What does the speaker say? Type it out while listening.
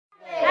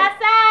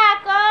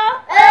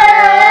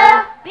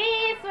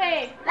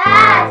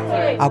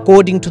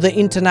According to the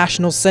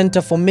International Center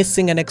for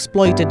Missing and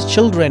Exploited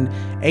Children,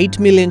 8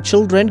 million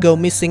children go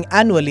missing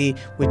annually,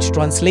 which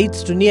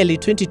translates to nearly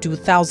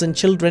 22,000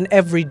 children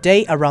every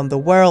day around the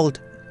world.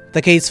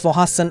 The case for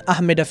Hassan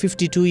Ahmed, a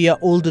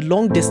 52-year-old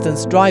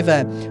long-distance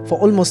driver for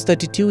almost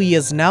 32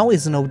 years now,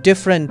 is no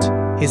different.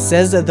 He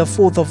says that the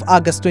 4th of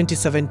August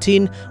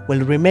 2017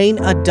 will remain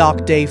a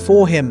dark day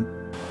for him.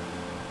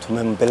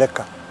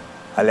 Tumempeleka,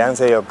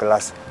 alianza hiyo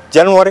class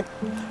January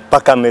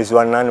mpaka mwezi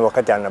wa 8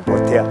 wakati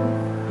anapotea.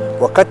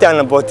 Wakati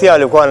anapotea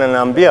alikuwa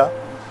ananiambia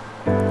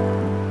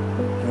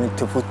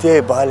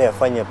nitufutie bahali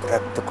afanye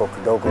practical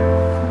kidogo.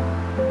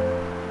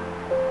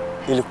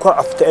 Ilikuwa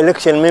after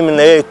election mimi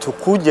na yeye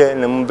tukuje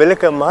na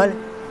mbeleke mahali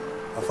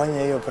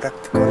afanye hiyo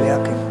practical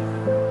yake.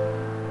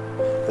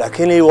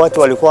 Lakini watu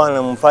walikuwa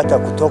wanamfuata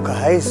kutoka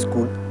high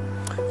school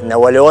na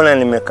waliona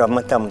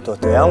nimekamata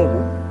mtoto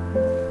yangu,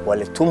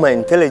 walituma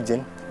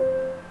intelligent.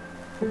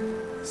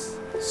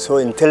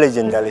 So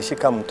intelligent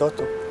alishika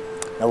mtoto,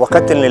 na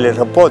wakati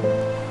nilireport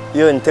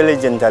hiyo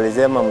intelligent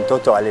alisema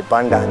mtoto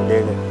alipanda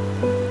ndege,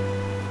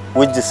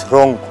 which is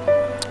wrong.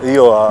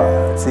 Hiyo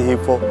si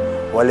hivyo.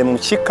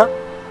 Walimshika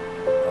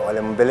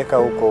walimpeleka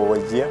huko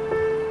Wajia,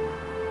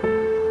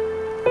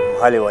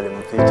 mahali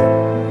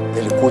walimficha.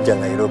 Nilikuja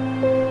Nairobi,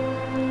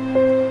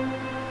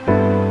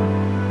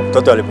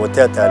 mtoto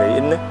alipotea tarehe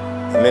 4,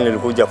 mimi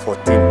nilikuja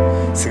 14.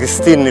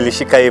 16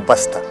 nilishika hii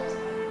pasta.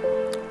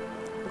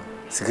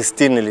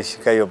 16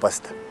 nilishika hiyo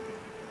pasta.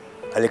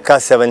 Alikaa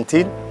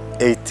 17,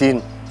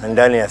 18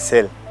 ndani ya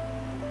cell.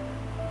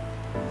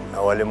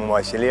 Na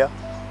walimwashilia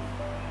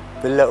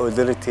bila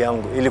authority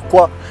yangu.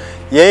 Ilikuwa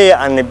yeye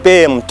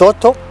anipee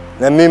mtoto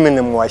na mimi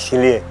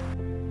nimwashilie.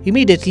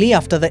 Immediately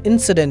after the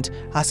incident,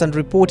 Hassan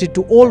reported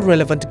to all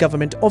relevant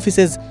government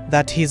offices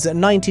that his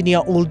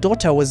 19-year-old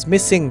daughter was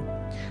missing.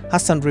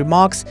 Hassan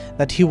remarks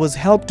that he was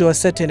helped to a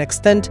certain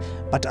extent,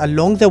 but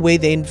along the way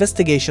the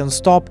investigation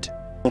stopped.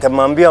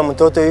 Nitamwambia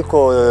mtoto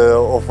yuko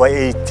over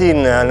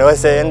 18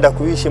 anaweza enda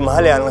kuishi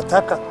mahali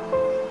anataka.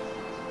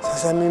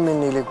 Sasa mimi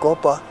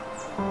nilikopa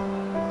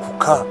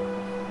kukaa.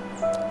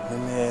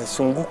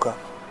 Nimesunguka.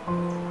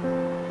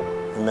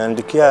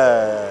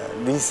 Nimeandikia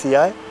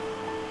DCI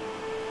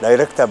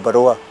director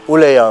barua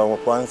ule ya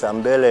kwanza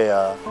mbele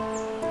ya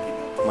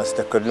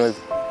Master Colonel.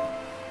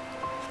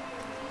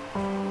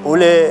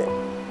 Ule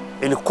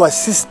ilikuwa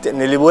system,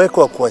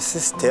 niliwekwa kwa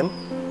system.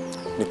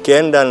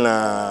 Nikienda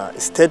na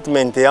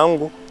statement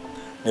yangu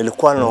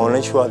nilikuwa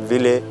naonyeshwa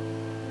vile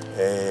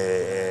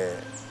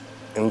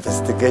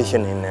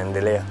investigation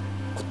inaendelea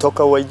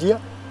kutoka Wajia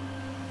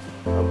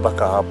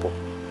mpaka hapo.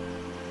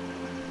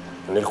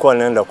 Nilikuwa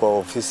naenda kwa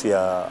ofisi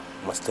ya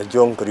Master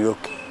John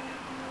Kriyoki.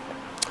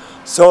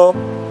 So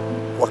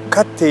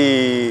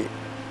wakati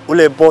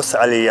ule boss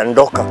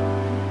aliondoka,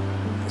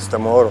 Mr.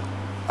 Moro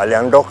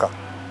aliondoka,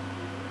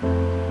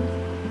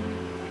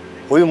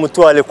 huyu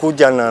mtu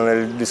alikuja na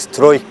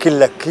destroy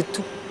kila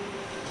kitu,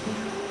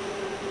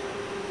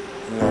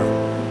 na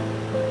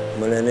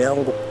maneno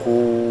yangu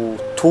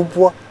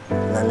kutubwa,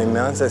 na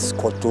nimeanza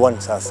Scott 1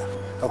 sasa.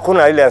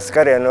 Hakuna ile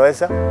askari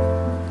anaweza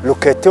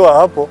loketewa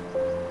hapo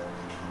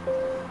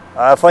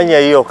afanya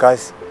hiyo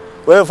kazi.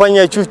 Wewe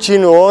fanya juu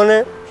chini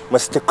uone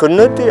Master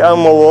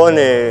ama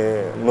uone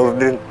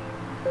Nurdin.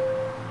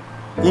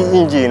 Hii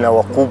inji ina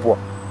wakubwa,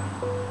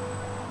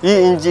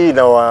 hii inji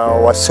ina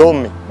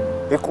wasomi,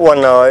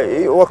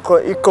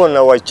 iko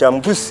na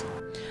wachambuzi.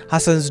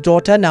 Hassan's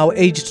daughter, now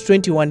aged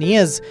 21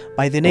 years,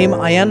 by the name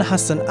Ayan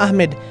Hassan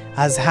Ahmed,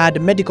 has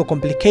had medical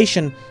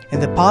complication in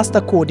the past,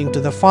 according to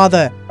the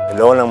father.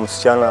 Niliona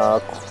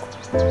msichana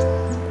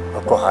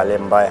ako hali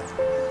mbaya.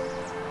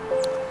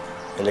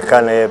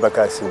 Nilikaa na yeye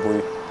mpaka asubuhi.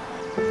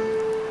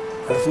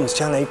 Alafu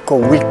msichana iko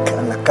weak,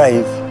 anakaa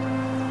hivi.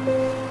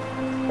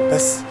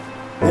 Basi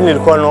mimi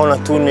nilikuwa naona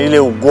tu ni ile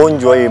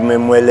ugonjwa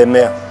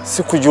imemwelemea.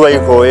 Sikujua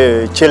iko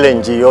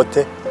challenge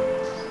yote.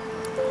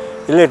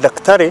 Ile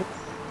daktari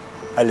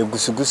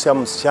aligusugusa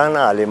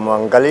msichana,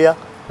 alimwangalia.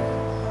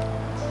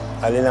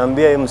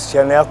 Aliniambia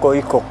msichana yako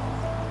iko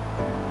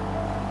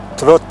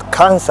throat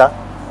cancer.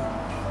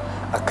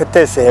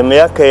 Akate sehemu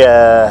yake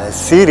ya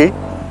siri,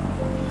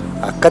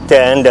 akate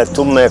aende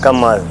tume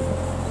kama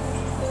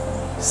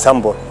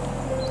sample.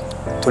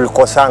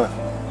 Tulikosana.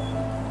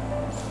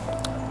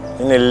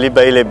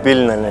 Nililipa ile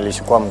bill na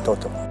nilishukua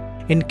mtoto.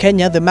 In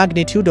Kenya, the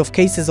magnitude of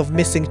cases of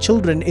missing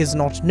children is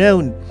not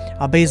known.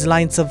 A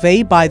baseline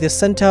survey by the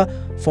Center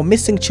for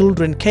Missing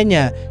Children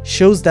Kenya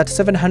shows that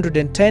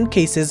 710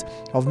 cases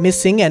of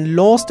missing and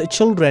lost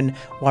children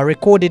were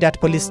recorded at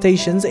police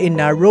stations in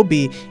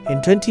Nairobi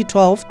in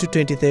 2012 to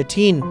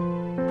 2013.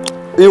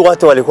 Hii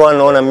watu walikuwa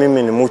wanaona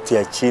mimi ni mtu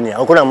ya chini.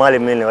 Hakuna mahali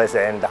mimi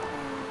niweza enda.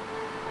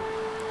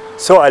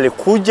 So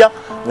alikuja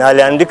na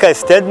aliandika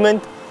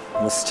statement.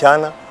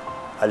 Msichana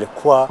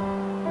alikuwa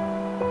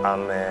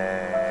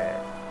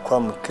kwa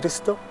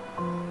Mkristo,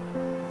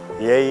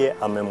 yeye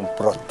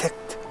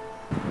amemprotect.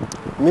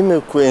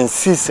 Mimi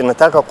kuinsist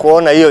nataka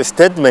kuona hiyo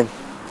statement.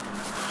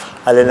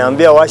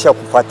 Aliniambia washa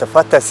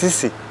kufatafata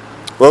sisi.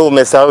 Wewe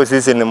umesahau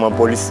sisi ni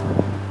mapolisi.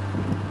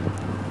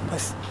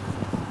 Basi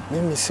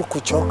Mimi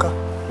sikuchoka,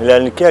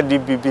 niliandikia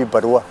DBB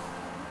barua.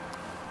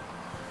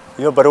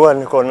 Hiyo barua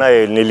niko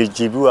naye,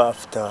 nilijibiwa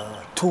after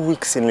 2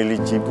 weeks,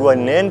 nilijibiwa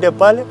niende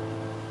pale.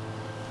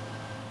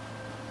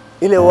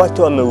 Ile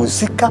watu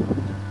wamehusika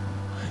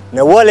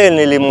na wale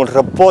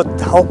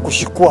nilimreport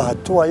hawakuchukua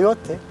hatua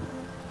yote,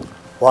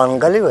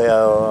 waangaliwe,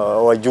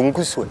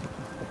 wajunguzwe.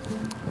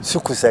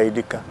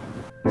 Sikusaidika.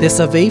 The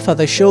survey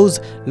further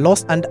shows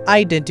lost and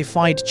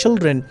identified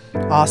children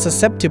are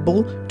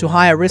susceptible to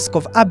higher risk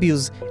of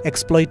abuse,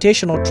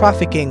 exploitation or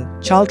trafficking,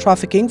 child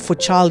trafficking for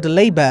child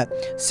labor,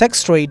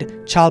 sex trade,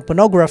 child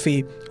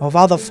pornography, or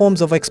other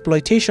forms of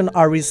exploitation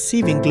are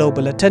receiving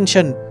global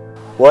attention.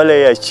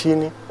 Wale ya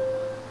chini,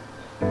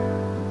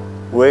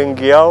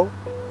 wengi yao,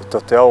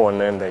 watoto yao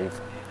wanaenda hivyo.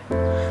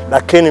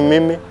 Lakini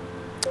mimi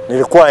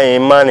nilikuwa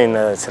imani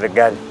na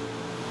serikali.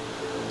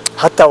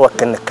 Hata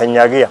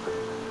wakanikanyagia.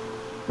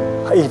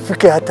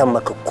 Ifike hata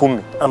maka 10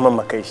 ama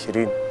maka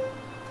 20.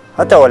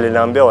 Hata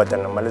waliniambia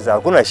watanamaliza,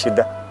 hakuna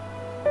shida.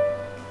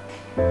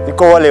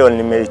 Iko wale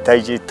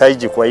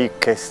nimehitaji kwa hii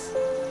kesi.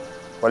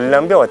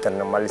 Waliniambia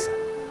watanamaliza.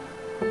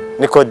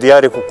 Niko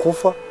diari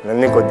kukufa na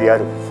niko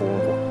diari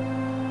kufungwa.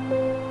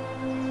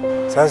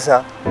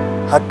 Sasa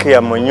haki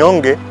ya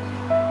mnyonge,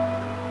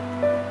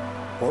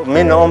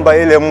 mimi naomba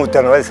ile mtu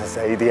anaweza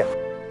saidia.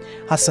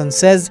 Hassan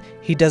says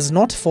he does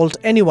not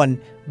fault anyone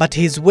but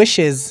his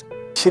wishes.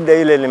 Shida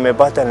ile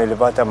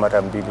nilipata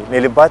mara mbili.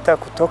 Nilipata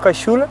kutoka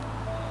shule,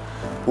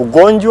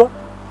 ugonjwa,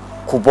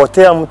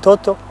 kupotea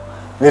mtoto,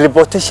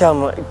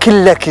 nilipotesha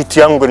kila kitu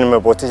yangu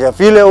nimepotesha.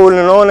 Vile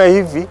unaona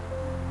hivi,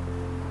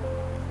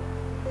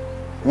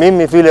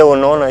 mimi vile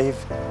unaona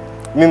hivi,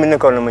 mimi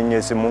niko na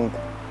Mwenyezi Mungu.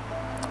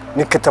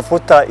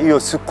 Nikitafuta hiyo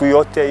siku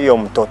yote hiyo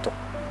mtoto.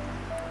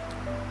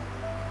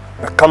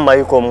 Na kama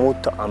yuko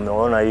mtu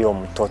ameona hiyo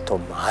mtoto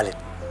mahali,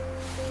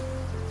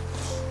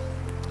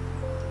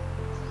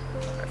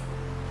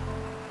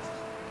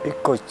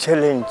 iko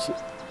challenge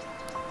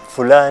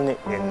fulani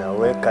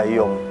inaweka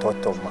hiyo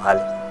mtoto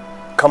mahali.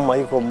 Kama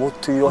iko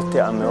mtu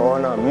yote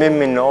ameona,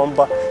 mimi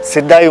naomba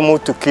sidai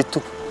mtu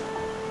kitu.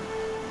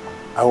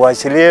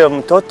 Awachilie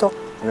mtoto,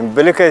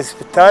 nipeleke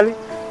hospitali,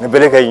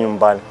 nipeleke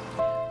nyumbani.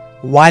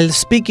 While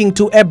speaking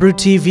to Girl-Ebru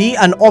TV,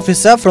 an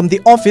officer from the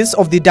Office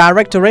of the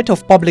Directorate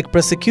of Public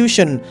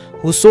Prosecution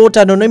who sought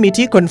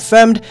anonymity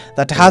confirmed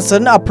that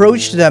Hassan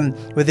approached them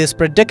with his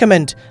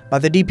predicament,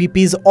 but the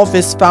DPP's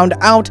office found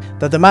out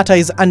that the matter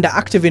is under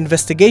active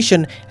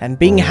investigation and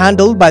being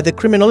handled by the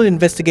Criminal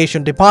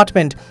Investigation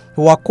Department,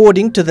 who,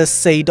 according to the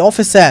said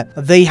officer,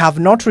 they have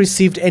not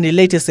received any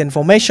latest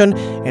information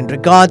in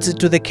regards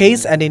to the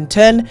case and in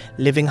turn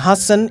leaving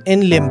Hassan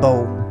in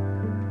limbo.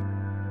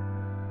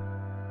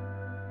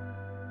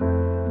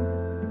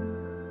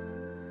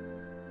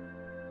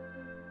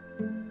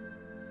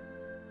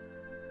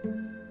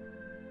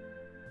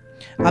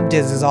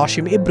 Abdiaziz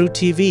Girl-Ebru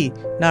TV,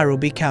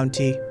 Nairobi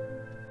County.